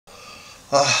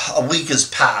A week has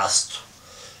passed.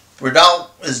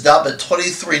 It's now been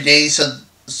 23 days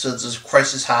since this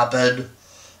crisis happened.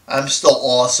 I'm still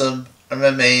awesome. I'm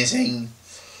amazing.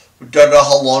 We don't know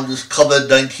how long this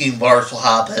COVID-19 virus will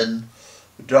happen.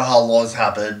 We don't know how long it's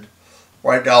happened.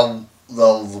 Right now, the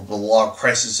lot of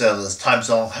crisis that this time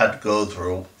zone had to go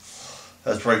through.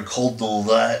 It's very cold and all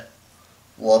that.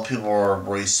 A lot of people are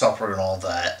really suffering and all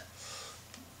that.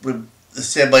 The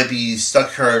state might be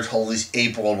stuck here until at least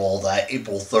April and all that,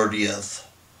 April 30th.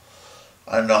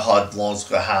 I don't know how long it's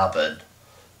going to happen.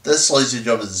 This, ladies and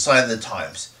gentlemen, is the sign of the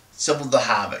times. Symbol of the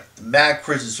havoc. The mad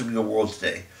crisis in the world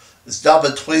today. It's now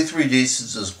been 23 days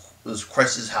since this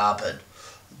crisis happened.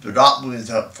 They're not moving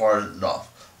far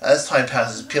enough. As time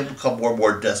passes, people become more and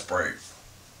more desperate.